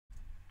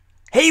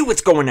Hey,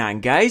 what's going on,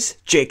 guys?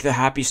 Jake the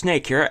Happy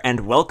Snake here,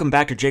 and welcome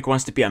back to Jake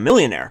Wants to Be a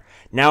Millionaire.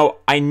 Now,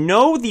 I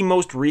know the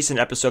most recent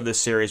episode of this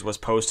series was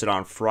posted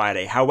on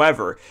Friday.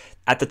 However,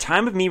 at the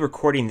time of me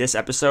recording this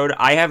episode,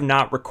 I have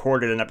not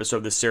recorded an episode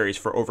of this series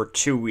for over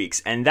 2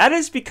 weeks, and that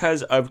is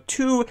because of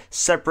two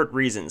separate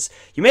reasons.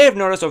 You may have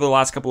noticed over the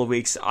last couple of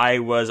weeks, I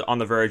was on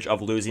the verge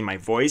of losing my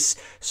voice,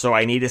 so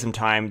I needed some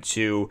time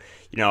to,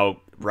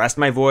 rest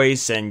my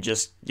voice and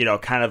just,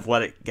 kind of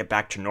let it get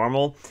back to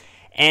normal.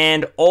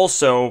 And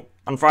also,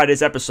 on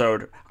Friday's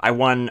episode, I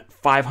won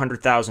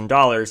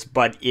 $500,000,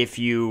 but if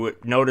you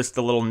noticed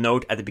the little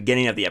note at the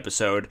beginning of the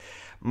episode,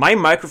 my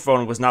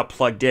microphone was not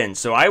plugged in.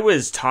 So I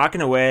was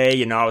talking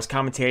away, I was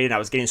commentating, I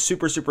was getting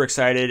super, super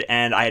excited,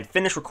 and I had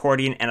finished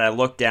recording, and I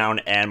looked down,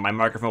 and my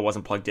microphone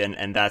wasn't plugged in,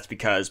 and that's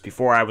because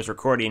before I was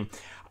recording,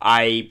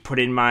 I put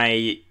in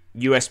my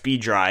USB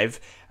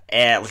drive,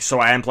 so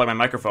I unplugged my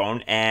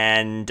microphone,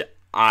 and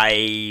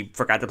I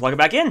forgot to plug it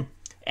back in.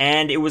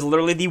 And it was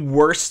literally the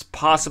worst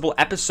possible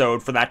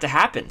episode for that to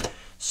happen.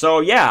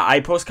 So yeah, I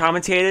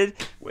post-commentated.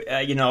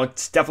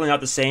 It's definitely not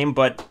the same,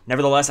 but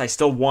nevertheless, I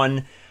still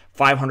won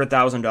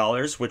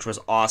 $500,000, which was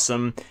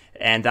awesome.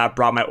 And that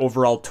brought my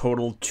overall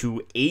total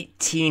to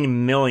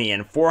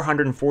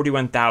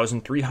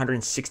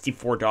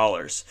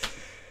 $18,441,364.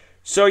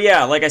 So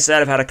yeah, like I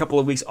said, I've had a couple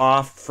of weeks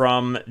off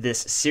from this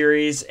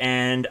series,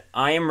 and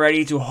I am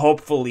ready to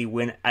hopefully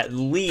win at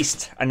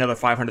least another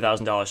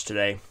 $500,000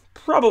 today.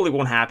 Probably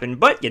won't happen,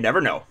 but you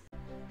never know.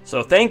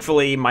 So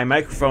thankfully, my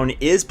microphone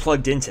is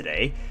plugged in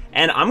today,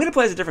 and I'm going to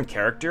play as a different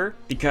character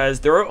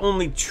because there are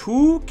only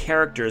two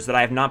characters that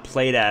I have not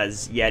played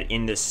as yet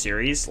in this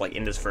series, like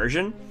in this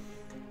version.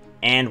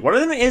 And one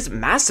of them is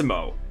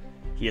Massimo.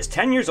 He is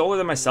 10 years older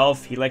than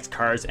myself, he likes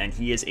cars, and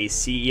he is a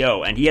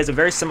CEO. And he has a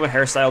very similar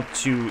hairstyle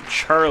to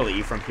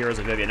Charlie from Heroes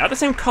of Vivian. Not the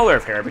same color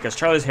of hair, because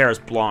Charlie's hair is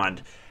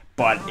blonde,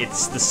 but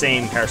it's the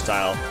same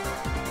hairstyle.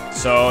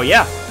 So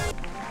yeah.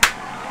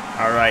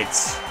 Alright,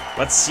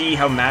 let's see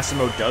how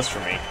Massimo does for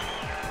me.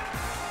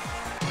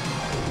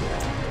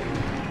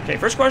 Okay,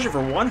 first question for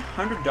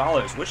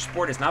 $100. Which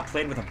sport is not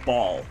played with a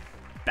ball?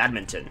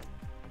 Badminton.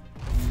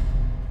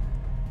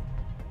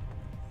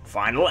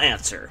 Final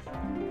answer.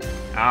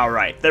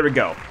 Alright, there we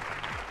go.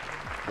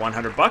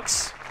 100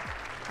 bucks.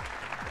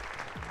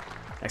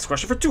 Next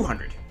question for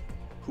 200.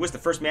 Who was the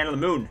first man on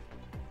the moon?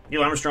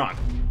 Neil Armstrong.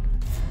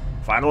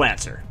 Final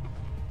answer.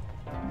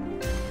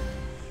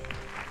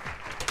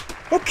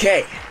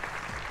 Okay.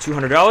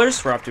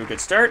 $200, we're off to a good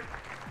start.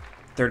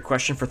 Third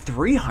question for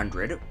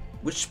 300.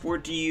 Which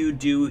sport do you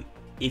do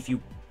if you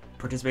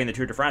participate in the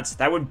Tour de France?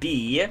 That would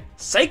be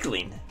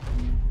cycling.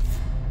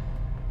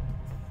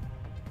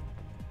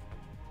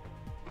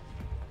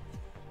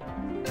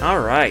 All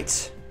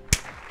right.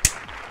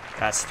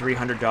 That's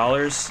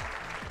 $300.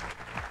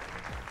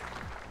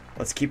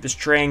 Let's keep this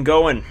train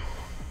going.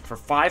 For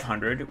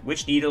 500,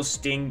 which needles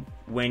sting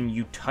when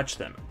you touch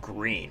them?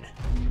 Green.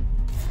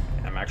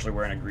 I'm actually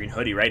wearing a green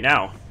hoodie right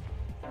now.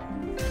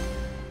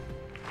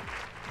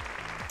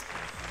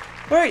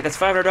 Alright, that's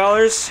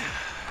 $500.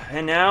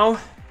 And now,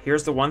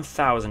 here's the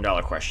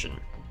 $1,000 question.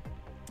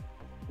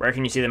 Where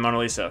can you see the Mona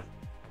Lisa?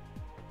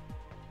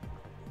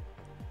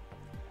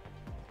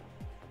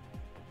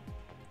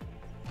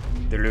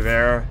 The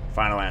Louvre.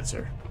 Final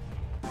answer.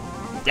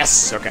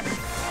 Yes, okay.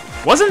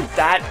 Wasn't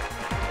that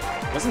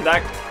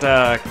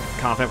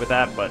confident with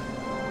that, but...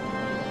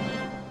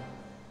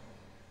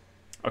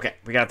 Okay,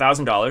 we got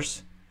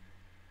 $1,000.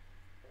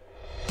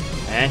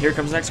 And here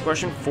comes the next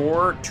question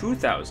for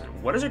 2,000.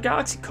 What is our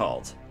galaxy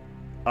called?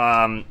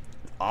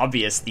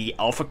 Obvious, the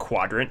Alpha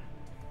Quadrant.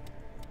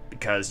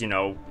 Because,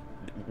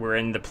 we're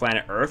in the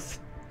planet Earth.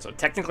 So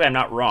technically I'm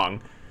not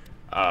wrong.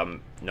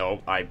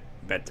 No, I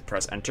meant to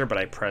press enter, but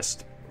I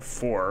pressed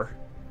 4.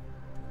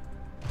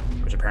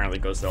 Which apparently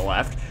goes to the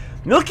left.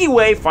 Milky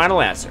Way,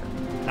 final answer.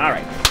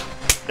 Alright,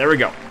 there we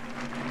go.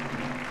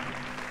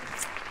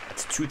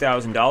 That's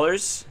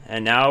 $2,000.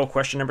 And now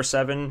question number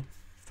 7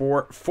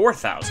 for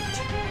 4,000.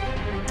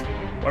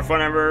 What phone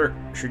number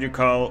should you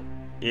call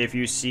if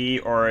you see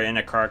or are in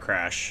a car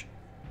crash?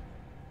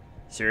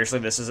 Seriously,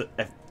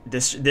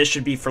 this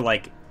should be for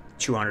like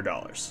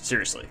 $200.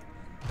 Seriously.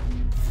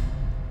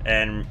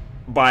 And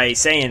by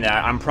saying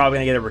that, I'm probably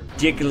gonna get a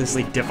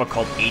ridiculously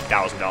difficult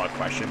 $8,000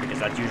 question because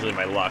that's usually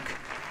my luck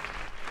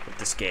with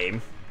this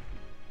game.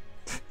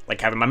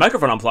 Like having my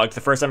microphone unplugged the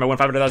first time I won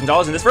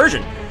 $500,000 in this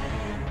version.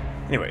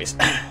 Anyways,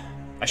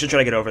 I should try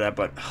to get over that,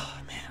 but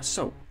oh man,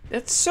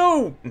 it's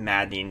so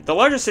maddening. The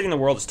largest city in the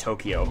world is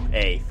Tokyo.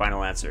 A.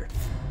 Final answer.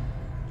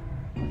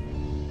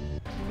 And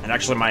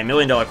actually, my $1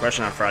 million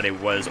question on Friday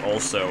was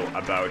also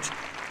about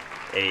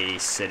a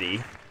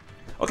city.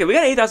 Okay, we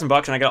got 8,000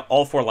 bucks, and I got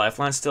all 4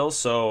 lifelines still,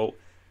 so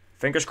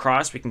fingers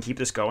crossed we can keep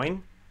this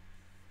going.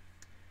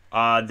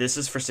 This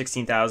is for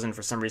 16,000.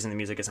 For some reason, the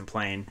music isn't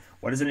playing.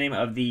 What is the name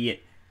of the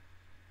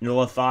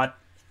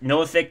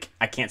Neolithic,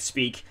 I can't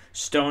speak,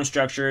 stone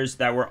structures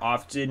that were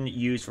often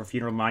used for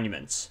funeral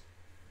monuments?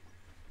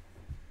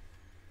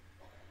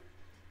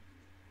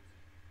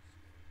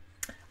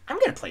 I'm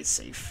going to play it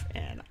safe,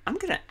 and I'm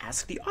going to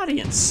ask the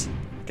audience,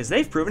 because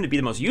they've proven to be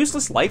the most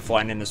useless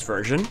lifeline in this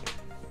version.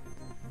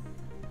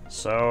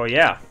 So,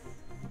 yeah.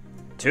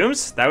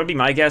 Tombs? That would be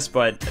my guess,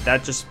 but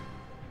that just...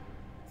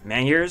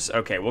 Man years?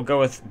 Okay, we'll go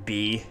with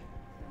B.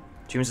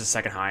 Tombs is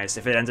second highest.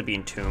 If it ends up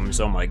being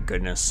Tombs, oh my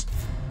goodness.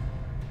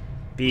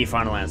 B,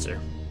 final answer.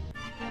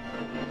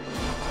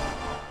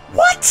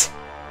 What?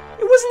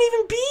 It wasn't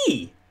even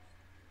B!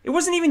 It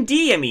wasn't even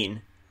D, I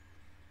mean.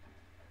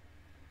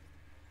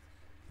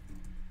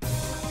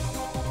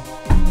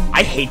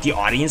 I hate the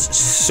audience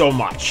so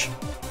much.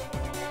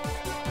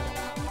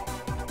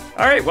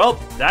 Alright, well,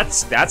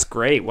 that's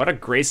great. What a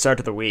great start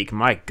to the week.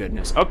 My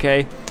goodness.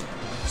 Okay,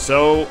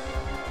 so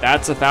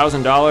that's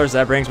 $1,000.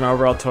 That brings my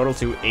overall total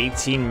to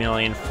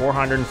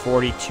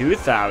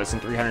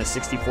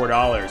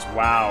 $18,442,364.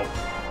 Wow.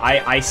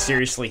 I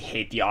seriously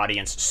hate the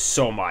audience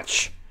so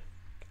much.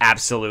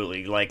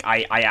 Absolutely. Like,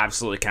 I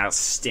absolutely cannot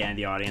stand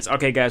the audience.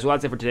 Okay, guys, well,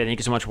 that's it for today. Thank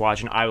you so much for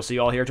watching. I will see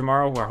you all here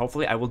tomorrow, where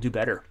hopefully I will do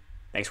better.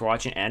 Thanks for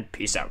watching, and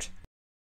peace out.